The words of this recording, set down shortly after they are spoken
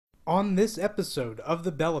On this episode of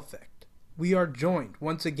The Bell Effect, we are joined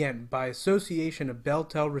once again by Association of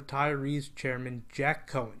BellTel Retirees Chairman Jack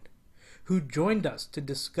Cohen, who joined us to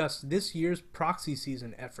discuss this year's proxy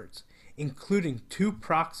season efforts, including two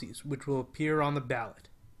proxies which will appear on the ballot.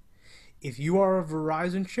 If you are a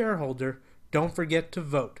Verizon shareholder, don't forget to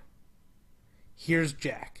vote. Here's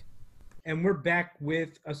Jack. And we're back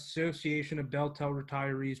with Association of BellTel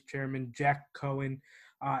Retirees Chairman Jack Cohen.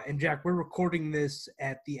 And Jack, we're recording this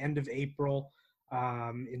at the end of April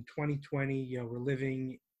in 2020. We're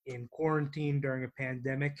living in quarantine during a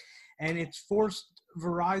pandemic, and it's forced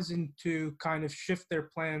Verizon to kind of shift their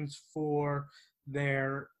plans for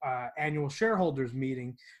their annual shareholders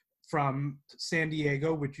meeting from San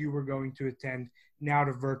Diego, which you were going to attend, now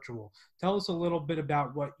to virtual. Tell us a little bit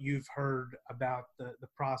about what you've heard about the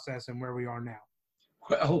process and where we are now.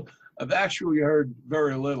 Well, I've actually heard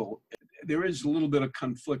very little. There is a little bit of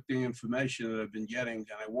conflicting information that I've been getting,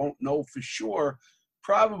 and I won't know for sure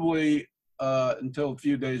probably until a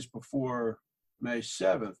few days before May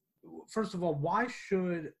 7th. First of all, why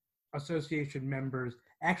should association members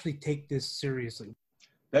actually take this seriously?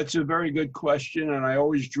 That's a very good question, and I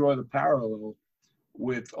always draw the parallel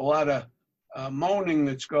with a lot of moaning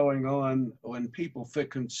that's going on when people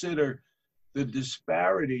consider the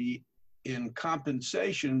disparity in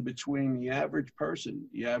compensation between the average person,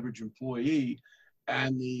 the average employee,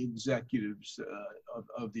 and the executives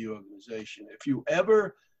of the organization. If you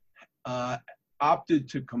ever opted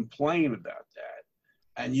to complain about that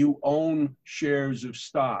and you own shares of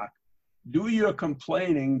stock, do your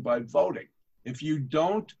complaining by voting. If you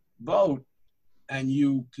don't vote and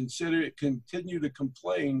you continue to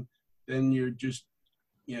complain, then you're just,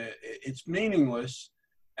 it's meaningless.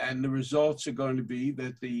 And the results are going to be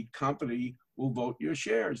that the company will vote your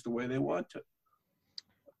shares the way they want to.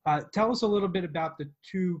 Tell us a little bit about the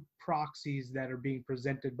two proxies that are being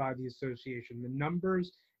presented by the association, the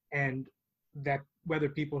numbers, and that whether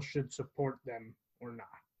people should support them or not.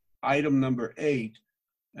 Item number 8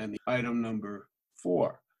 and the item number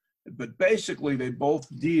 4. But basically, they both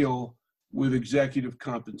deal with executive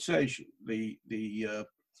compensation. The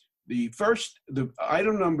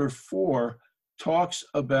item number 4 talks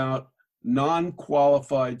about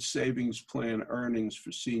non-qualified savings plan earnings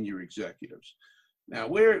for senior executives. Now,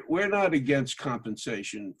 we're not against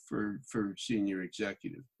compensation for senior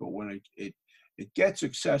executives, but when it gets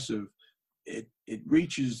excessive, it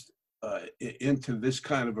reaches into this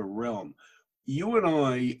kind of a realm. You and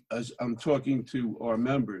I, as I'm talking to our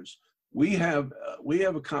members, we have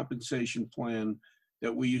a compensation plan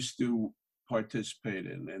that we used to participate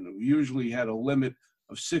in, and we usually had a limit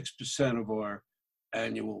of 6% of our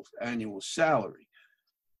annual salary,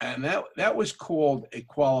 and that was called a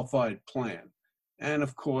qualified plan. And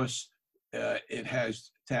of course, it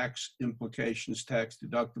has tax implications, tax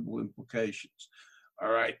deductible implications. All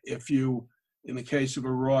right, in the case of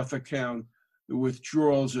a Roth account, the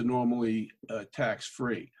withdrawals are normally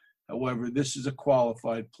tax-free. However, this is a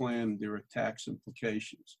qualified plan. There are tax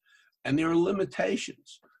implications, and there are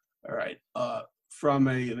limitations. All right, from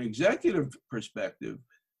an executive perspective,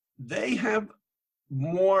 they have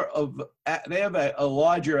a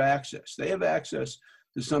larger access. They have access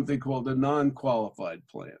to something called a non-qualified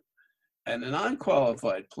plan. And the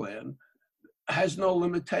non-qualified plan has no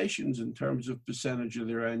limitations in terms of percentage of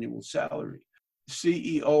their annual salary.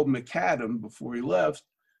 CEO McAdam, before he left,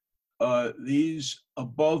 these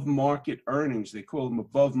above market earnings, they call them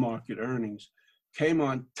above market earnings, came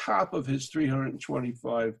on top of his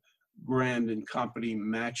 $325 grand in company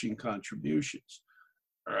matching contributions,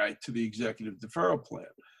 all right, to the executive deferral plan.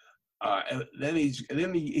 And then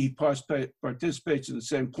he participates in the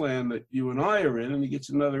same plan that you and I are in, and he gets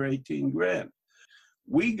another 18 grand.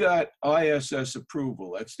 We got ISS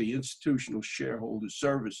approval. That's the Institutional Shareholder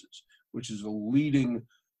Services, which is a leading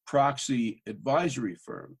proxy advisory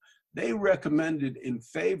firm. They recommended in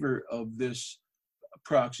favor of this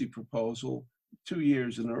proxy proposal 2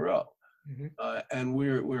 years in a row. Mm-hmm. And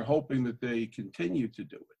we're hoping that they continue to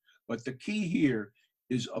do it. But the key here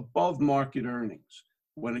is above market earnings.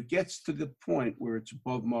 When it gets to the point where it's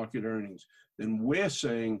above market earnings, then we're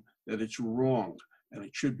saying that it's wrong and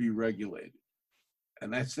it should be regulated.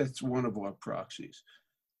 And that's one of our proxies.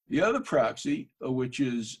 The other proxy, which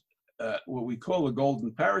is what we call a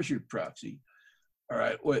golden parachute proxy, all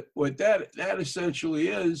right, what that essentially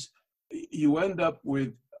is, you end up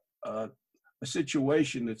with a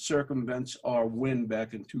situation that circumvents our win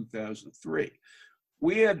back in 2003.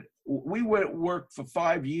 We worked for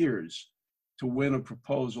 5 years to win a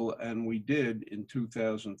proposal, and we did in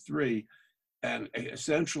 2003. And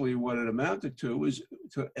essentially what it amounted to is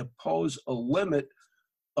to impose a limit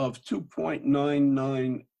of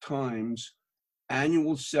 2.99 times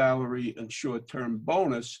annual salary and short-term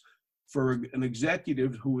bonus for an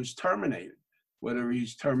executive who is terminated, whether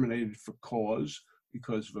he's terminated for cause,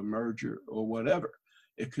 because of a merger or whatever.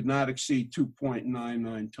 It could not exceed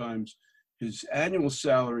 2.99 times his annual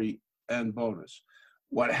salary and bonus.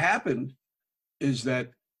 What happened is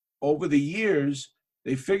that over the years,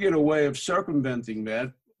 they figured a way of circumventing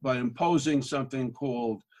that by imposing something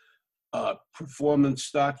called performance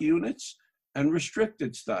stock units and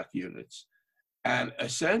restricted stock units. And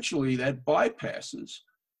essentially that bypasses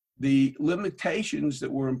the limitations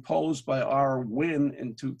that were imposed by our win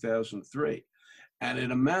in 2003. And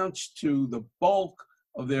it amounts to the bulk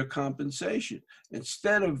of their compensation.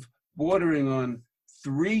 Instead of bordering on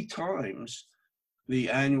 3 times the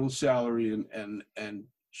annual salary and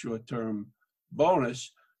short-term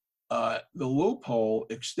bonus, the loophole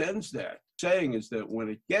extends that. Saying is that when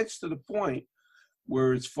it gets to the point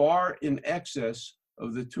where it's far in excess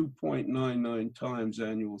of the 2.99 times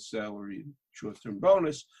annual salary and short-term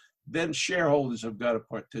bonus, then shareholders have got to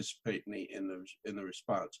participate in the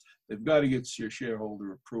response. They've got to get your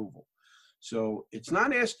shareholder approval. So it's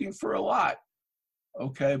not asking for a lot,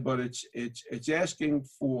 okay, but it's asking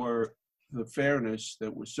for the fairness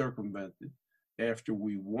that was circumvented after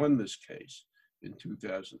we won this case in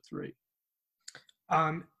 2003.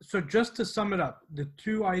 So just to sum it up, the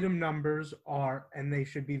 2 item numbers are, and they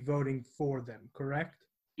should be voting for them, correct?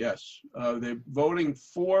 Yes, they're voting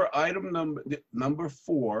for item number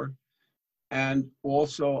 4, and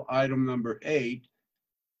also item number 8,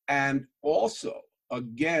 and also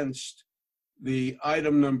against the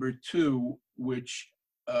item number 2, which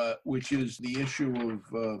is the issue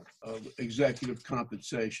of executive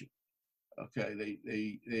compensation. Okay,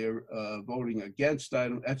 they're voting against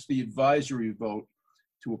item. That's the advisory vote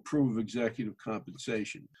to approve executive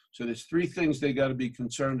compensation. So there's 3 things they got to be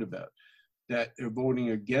concerned about. That they're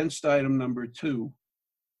voting against item number 2,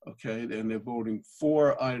 okay, and they're voting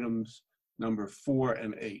for items number 4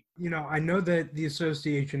 and 8. You know, I know that the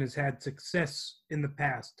association has had success in the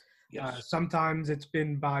past. Yes. Sometimes it's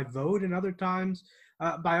been by vote and other times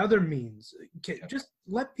by other means. Just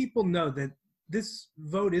let people know that this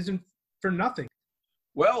vote isn't for nothing.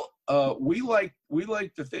 Well, we like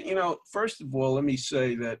to think, you know, first of all, let me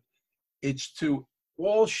say that it's to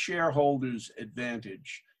all shareholders'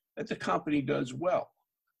 advantage that the company does well.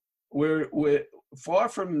 We're far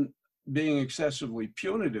from being excessively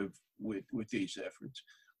punitive with these efforts.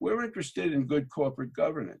 We're interested in good corporate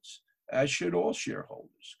governance, as should all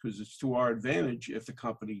shareholders, because it's to our advantage if the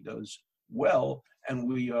company does well and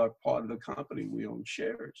we are part of the company. We own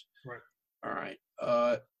shares. Right. All right.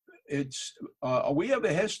 We have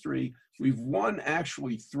a history. We've won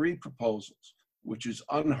actually 3 proposals, which is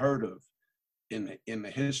unheard of in the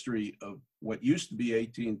history of what used to be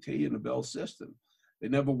AT&T and the Bell system. They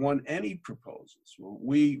never won any proposals. Well,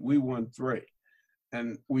 we won 3,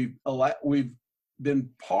 and we've been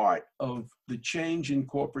part of the change in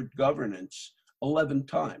corporate governance 11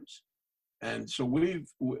 times, and so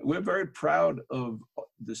we're very proud of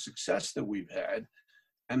the success that we've had,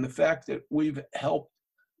 and the fact that we've helped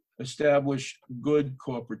establish good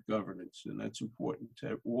corporate governance, and that's important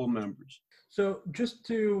to all members. So just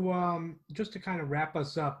to kind of wrap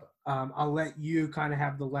us up, I'll let you kind of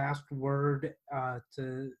have the last word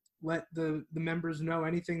to let the members know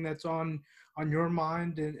anything that's on your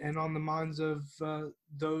mind and on the minds of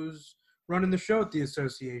those running the show at the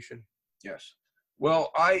association. Yes.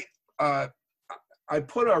 Well, I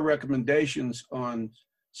put our recommendations on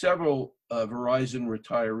several Verizon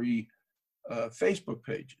retiree Facebook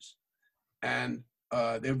pages, and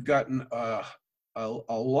they've gotten a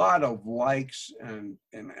lot of likes, and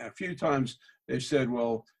a few times they've said,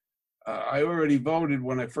 well, I already voted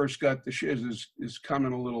when I first got the shares, is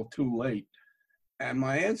coming a little too late. And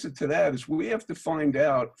my answer to that is we have to find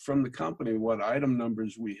out from the company what item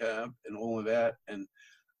numbers we have and all of that, and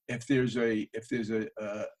if there's a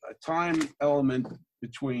time element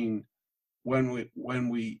between when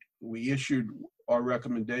we issued our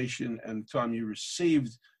recommendation and the time you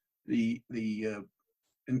received the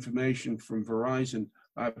information from Verizon,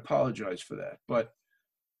 I apologize for that. But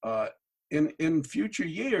in future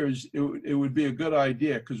years, it would be a good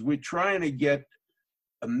idea, because we're trying to get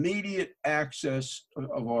immediate access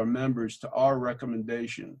of our members to our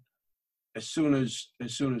recommendation as soon as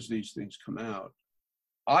these things come out.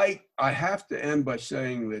 I have to end by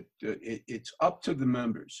saying that it's up to the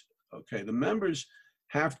members. Okay, the members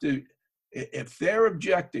have to, if they're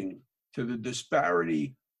objecting to the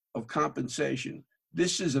disparity of compensation,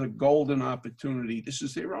 this is a golden opportunity. This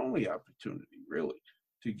is their only opportunity, really,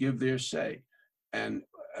 to give their say. And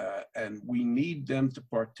and we need them to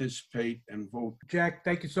participate and vote. Jack,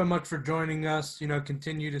 thank you so much for joining us.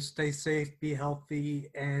 Continue to stay safe, be healthy,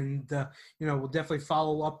 and we'll definitely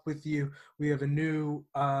follow up with you. We have a new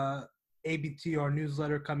ABTR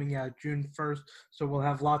newsletter coming out June 1st, so we'll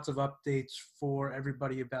have lots of updates for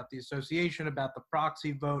everybody about the association, about the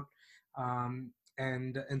proxy vote, and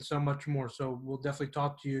so much more. So we'll definitely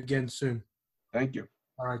talk to you again soon. Thank you.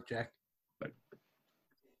 All right, Jack.